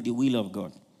line with the will of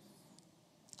God.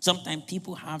 Sometimes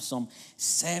people have some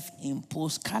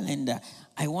self-imposed calendar.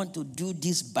 I want to do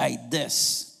this by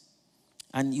this.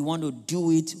 And you want to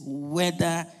do it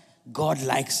whether God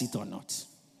likes it or not.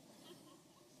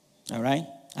 All right?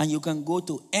 And you can go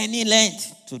to any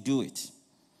length to do it.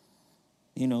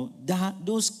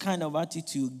 Those kind of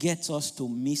attitude gets us to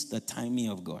miss the timing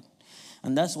of God.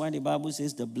 And that's why the Bible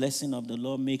says the blessing of the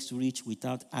Lord makes rich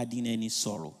without adding any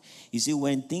sorrow. You see,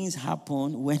 when things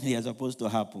happen when they are supposed to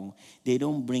happen, they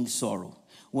don't bring sorrow.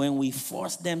 When we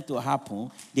force them to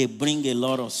happen, they bring a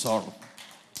lot of sorrow.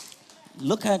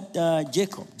 Look at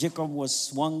Jacob. Jacob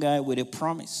was one guy with a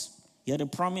promise. He had a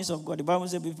promise of God. The Bible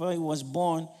said before he was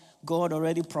born, God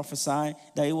already prophesied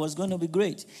that he was going to be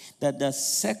great. That the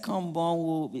second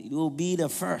born will be the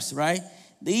first, right?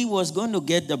 He was going to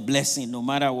get the blessing no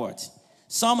matter what.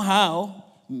 Somehow,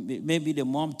 maybe the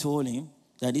mom told him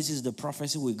that this is the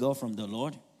prophecy we got from the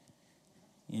Lord,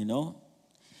 and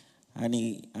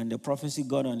the prophecy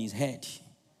got on his head.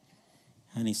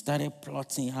 And he started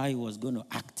plotting how he was going to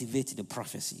activate the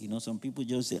prophecy. Some people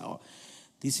just say, oh,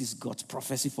 this is God's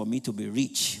prophecy for me to be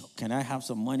rich. Can I have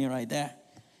some money right there?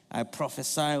 I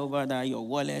prophesy over that your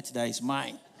wallet, that is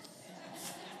mine.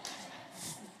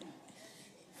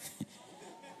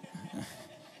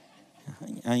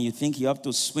 And you think you have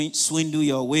to swindle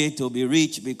your way to be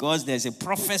rich because there's a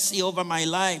prophecy over my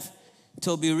life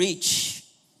to be rich.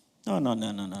 No.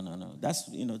 That's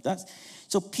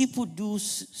so people do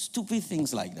stupid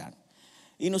things like that.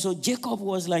 So Jacob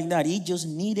was like that. He just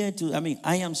needed to,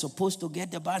 I am supposed to get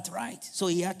the birthright. So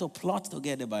he had to plot to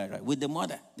get the birthright with the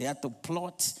mother. They had to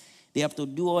plot. They have to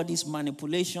do all this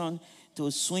manipulation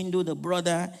to swindle the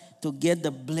brother to get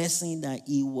the blessing that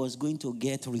he was going to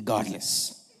get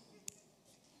regardless.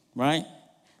 Right?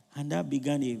 And that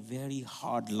began a very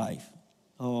hard life.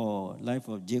 Oh, life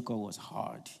of Jacob was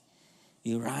hard.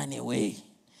 He ran away.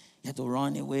 He had to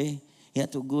run away. He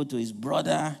had to go to his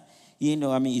brother,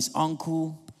 his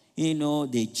uncle.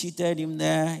 They cheated him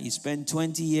there. He spent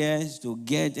 20 years to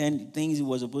get things he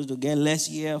was supposed to get less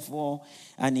year for.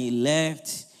 And he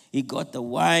left. He got the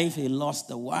wife. He lost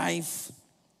the wife.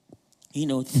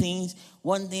 Things,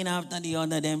 one thing after the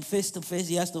other. Then face to face,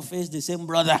 he has to face the same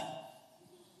brother.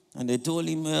 And they told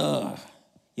him,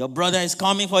 your brother is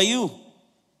coming for you.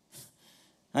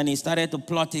 And he started to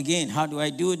plot again. How do I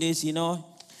do this,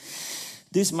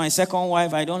 This is my second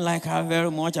wife. I don't like her very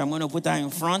much. I'm going to put her in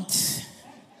front.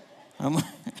 And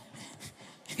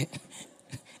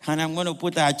I'm going to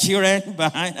put her children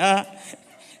behind her.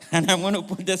 And I'm going to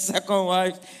put the second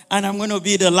wife. And I'm going to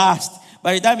be the last.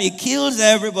 By the time he kills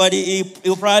everybody,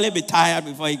 he'll probably be tired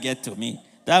before he gets to me.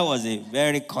 That was a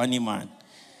very cunning man.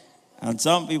 And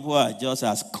some people are just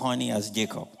as corny as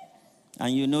Jacob.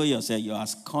 And you know yourself, you're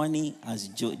as corny as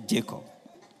Jacob.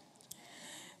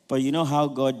 But you know how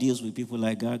God deals with people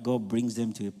like that? God brings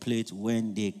them to a place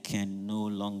when they can no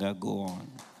longer go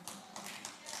on.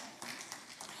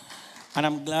 And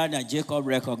I'm glad that Jacob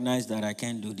recognized that I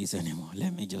can't do this anymore.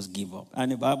 Let me just give up.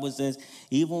 And the Bible says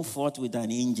he even fought with an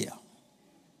angel.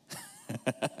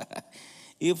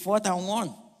 He fought and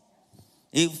won.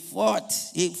 He fought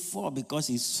because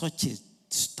he's such a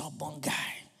stubborn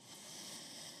guy.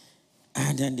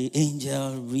 And then the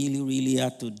angel really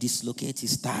had to dislocate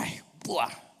his thigh.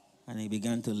 And he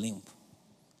began to limp.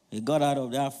 He got out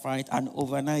of that fight, an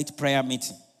overnight prayer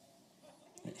meeting.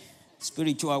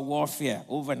 Spiritual warfare,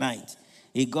 overnight.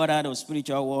 He got out of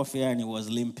spiritual warfare and he was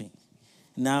limping.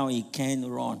 Now he can't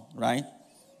run, right?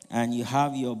 And you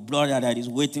have your brother that is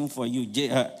waiting for you.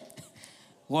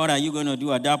 What are you going to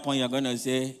do at that point? You're going to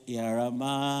say,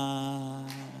 Yarama.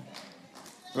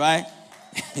 Right?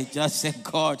 He just said,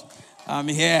 God, I'm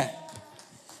here.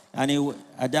 And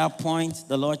at that point,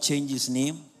 the Lord changed his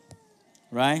name.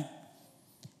 Right?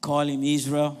 Call him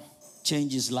Israel.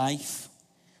 Change his life.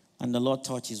 And the Lord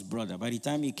touched his brother. By the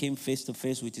time he came face to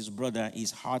face with his brother,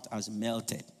 his heart has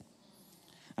melted.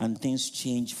 And things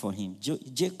changed for him.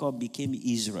 Jacob became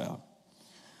Israel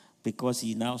because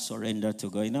he now surrendered to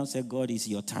God. He now said, God is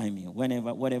your timing.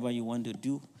 Whatever you want to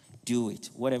do, do it.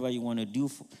 Whatever you want to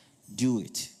do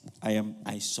it.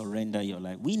 I surrender your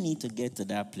life. We need to get to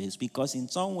that place because in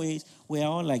some ways, we are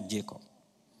all like Jacob.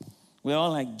 We're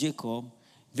all like Jacob.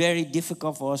 Very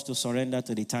difficult for us to surrender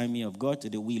to the timing of God, to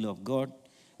the will of God.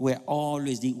 We all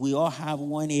have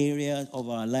one area of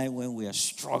our life when we are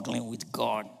struggling with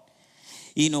God.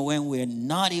 When we're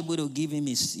not able to give him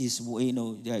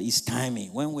his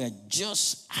timing, when we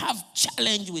just have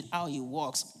challenge with how he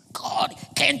works. God,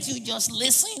 can't you just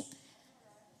listen?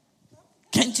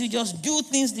 Can't you just do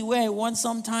things the way I want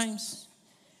sometimes?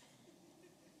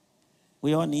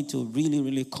 We all need to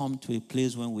really come to a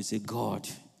place when we say, God,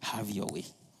 have your way.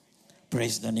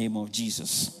 Praise the name of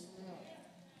Jesus.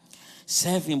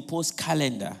 Self-imposed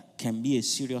calendar can be a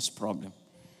serious problem.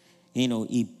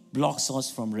 It blocks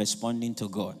us from responding to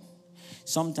God.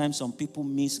 Sometimes some people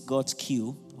miss God's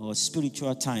cue or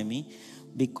spiritual timing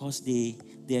because they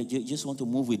just want to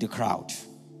move with the crowd.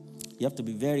 You have to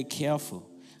be very careful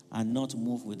and not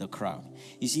move with the crowd.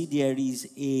 You see, there is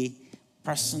a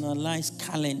personalized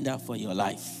calendar for your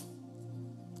life.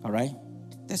 All right?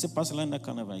 There's a personalized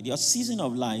calendar. Your season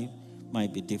of life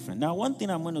might be different. Now, one thing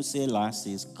I'm going to say last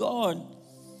is God,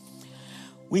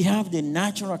 we have the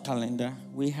natural calendar,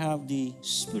 we have the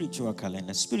spiritual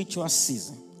calendar, spiritual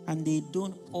season, and they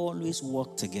don't always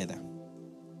work together.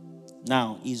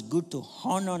 Now, it's good to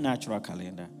honor natural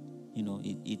calendar.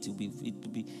 It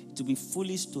will be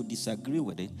foolish to disagree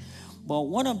with it. But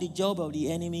one of the jobs of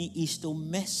the enemy is to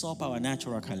mess up our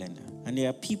natural calendar. And there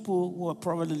are people who are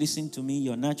probably listening to me,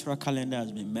 your natural calendar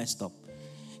has been messed up.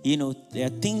 There are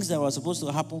things that were supposed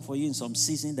to happen for you in some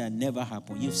season that never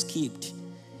happened. You've skipped.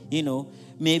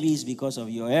 Maybe it's because of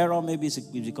your error. Maybe it's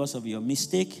because of your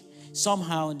mistake.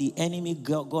 Somehow the enemy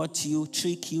got you,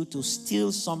 tricked you to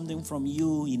steal something from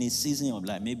you in a season of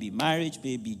life. Maybe marriage,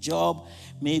 maybe job,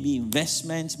 maybe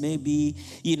investments, maybe,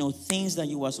 things that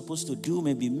you were supposed to do,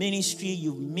 maybe ministry.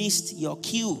 You've missed your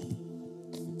cue.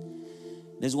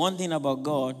 There's one thing about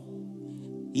God.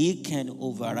 He can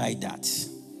override that.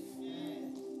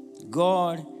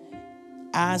 God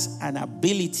has an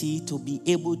ability to be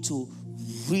able to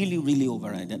really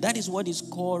override that. That is what is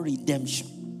called redemption.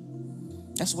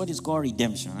 That's what is called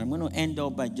redemption. I'm going to end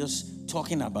up by just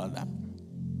talking about that.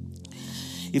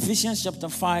 Ephesians chapter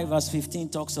 5 verse 15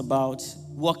 talks about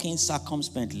walking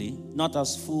circumspectly, not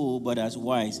as fool but as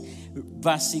wise.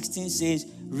 Verse 16 says,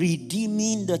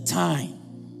 redeeming the time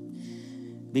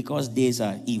because days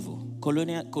are evil.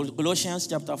 Colossians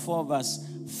chapter 4 verse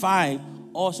 5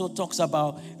 also talks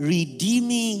about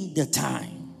redeeming the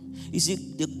time. You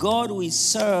see, the God we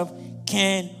serve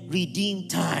can redeem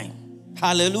time.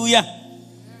 Hallelujah.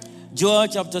 Joel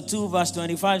chapter 2 verse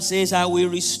 25 says, I will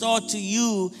restore to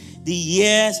you the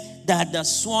years that the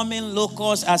swarming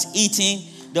locust has eaten,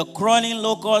 the crawling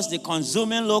locust, the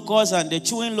consuming locust, and the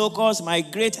chewing locust, my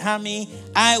great army,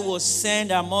 I will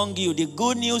send among you. The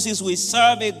good news is we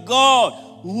serve a God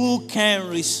who can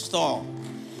restore.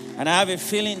 And I have a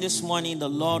feeling this morning the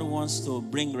Lord wants to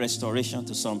bring restoration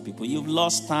to some people. You've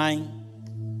lost time.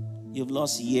 You've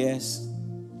lost years.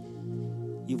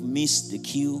 You've missed the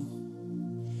cue.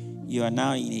 You are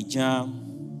now in a jam.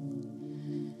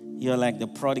 You're like the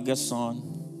prodigal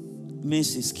son.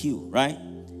 Miss his cue, right?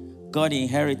 Got the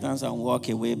inheritance and walk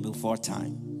away before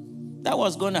time. That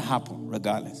was going to happen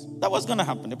regardless. That was going to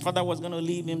happen. The father was going to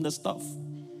leave him the stuff.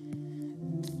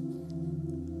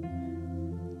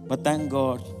 But thank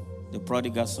God, the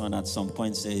prodigal son at some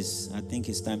point says, I think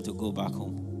it's time to go back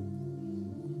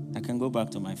home. I can go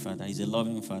back to my father. He's a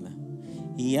loving father.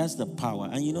 He has the power.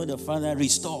 And you know, the father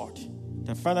restored.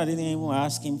 The father didn't even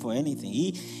ask him for anything.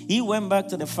 He went back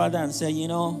to the father and said, you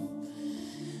know,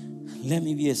 let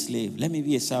me be a slave. Let me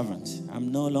be a servant.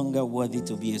 I'm no longer worthy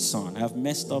to be a son. I've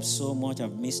messed up so much.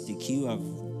 I've missed the cue.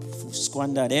 I've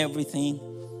squandered everything.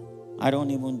 I don't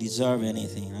even deserve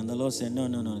anything. And the Lord said, no.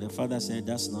 The father said,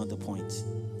 that's not the point.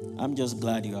 I'm just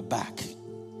glad you are back.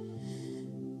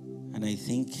 And I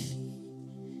think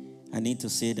I need to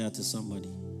say that to somebody.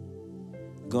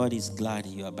 God is glad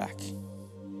you are back.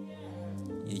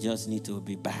 You just need to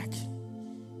be back.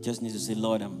 Just need to say,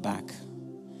 Lord, I'm back.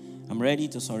 I'm ready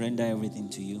to surrender everything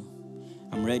to you.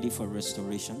 I'm ready for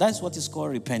restoration. That's what is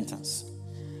called repentance.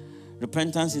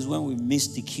 Repentance is when we miss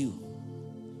the cue.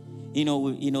 You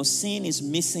know, sin is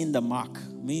missing the mark.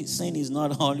 Sin is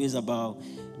not always about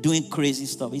doing crazy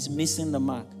stuff. It's missing the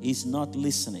mark. It's not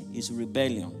listening. It's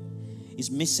rebellion. It's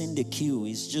missing the cue.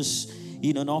 It's just,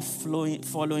 not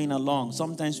following along.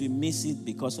 Sometimes we miss it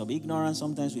because of ignorance.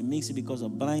 Sometimes we miss it because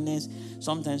of blindness.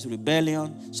 Sometimes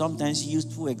rebellion. Sometimes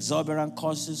youthful exuberance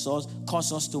causes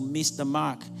us to miss the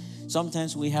mark.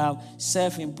 Sometimes we have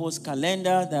self-imposed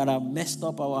calendar that have messed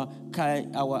up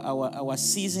our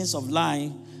seasons of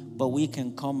life, but we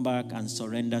can come back and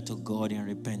surrender to God in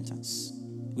repentance.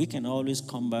 We can always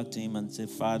come back to Him and say,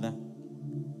 Father,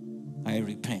 I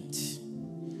repent.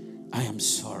 I am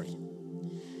sorry.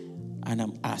 And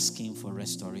I'm asking for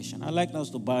restoration. I'd like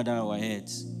us to bow down our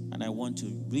heads. And I want to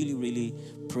really, really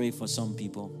pray for some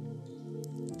people.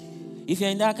 If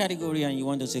you're in that category and you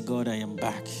want to say, God, I am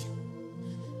back.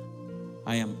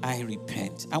 I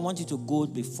repent. I want you to go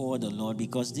before the Lord,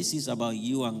 because this is about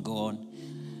you and God.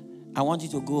 I want you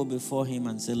to go before Him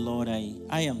and say, Lord, I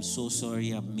am so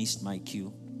sorry I've missed my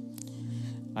cue.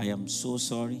 I am so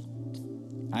sorry.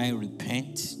 I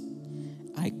repent.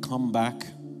 I come back.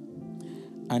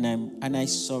 And I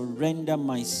surrender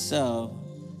myself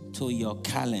to your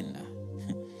calendar,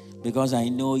 because I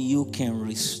know you can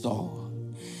restore.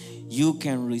 You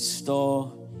can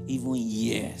restore even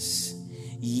years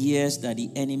that the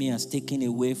enemy has taken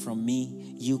away from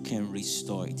me. You can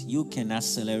restore it. You can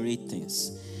accelerate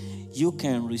things. You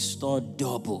can restore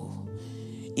double.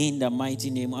 In the mighty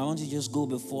name, I want you to just go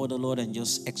before the Lord and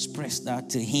just express that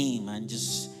to Him and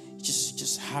just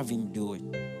have Him do it.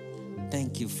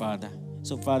 Thank you, Father.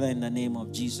 So, Father, in the name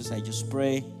of Jesus, I just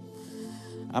pray.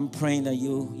 I'm praying that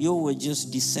you will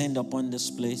just descend upon this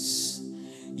place.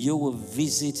 You will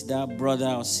visit that brother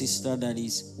or sister that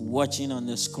is watching on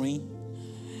the screen.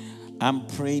 I'm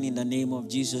praying in the name of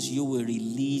Jesus, you will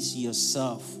release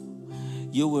yourself.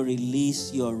 You will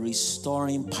release your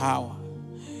restoring power.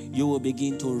 You will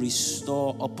begin to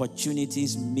restore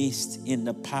opportunities missed in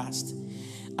the past.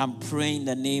 I'm praying in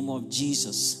the name of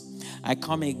Jesus. I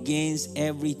come against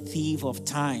every thief of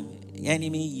time.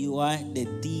 Enemy, you are the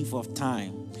thief of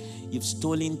time. You've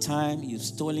stolen time, you've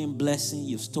stolen blessing,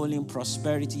 you've stolen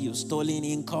prosperity, you've stolen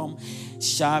income.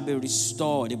 Shall be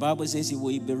restored. The Bible says it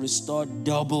will be restored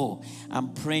double.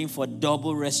 I'm praying for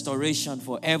double restoration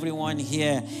for everyone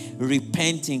here,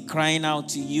 repenting, crying out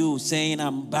to you, saying,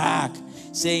 I'm back,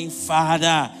 saying,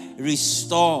 Father,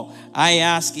 restore. I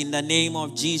ask in the name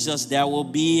of Jesus, there will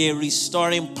be a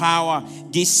restoring power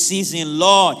this season,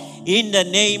 Lord, in the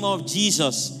name of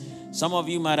Jesus. Some of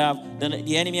you might have,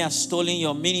 the enemy has stolen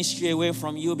your ministry away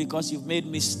from you because you've made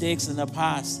mistakes in the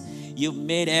past. You've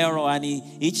made error, and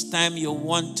each time you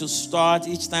want to start,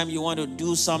 each time you want to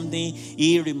do something,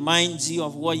 He reminds you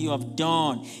of what you have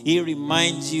done. He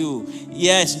reminds you,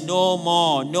 yes, no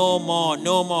more.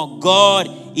 God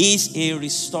is a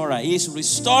restorer. He's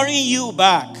restoring you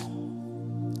back,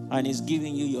 and He's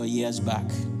giving you your years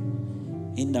back.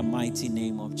 In the mighty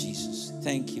name of Jesus.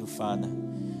 Thank you, Father.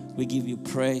 We give you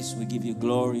praise, we give you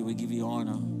glory, we give you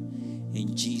honor.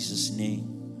 In Jesus'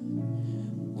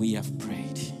 name, we have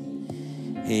prayed.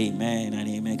 Amen and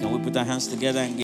amen. Can we put our hands together and give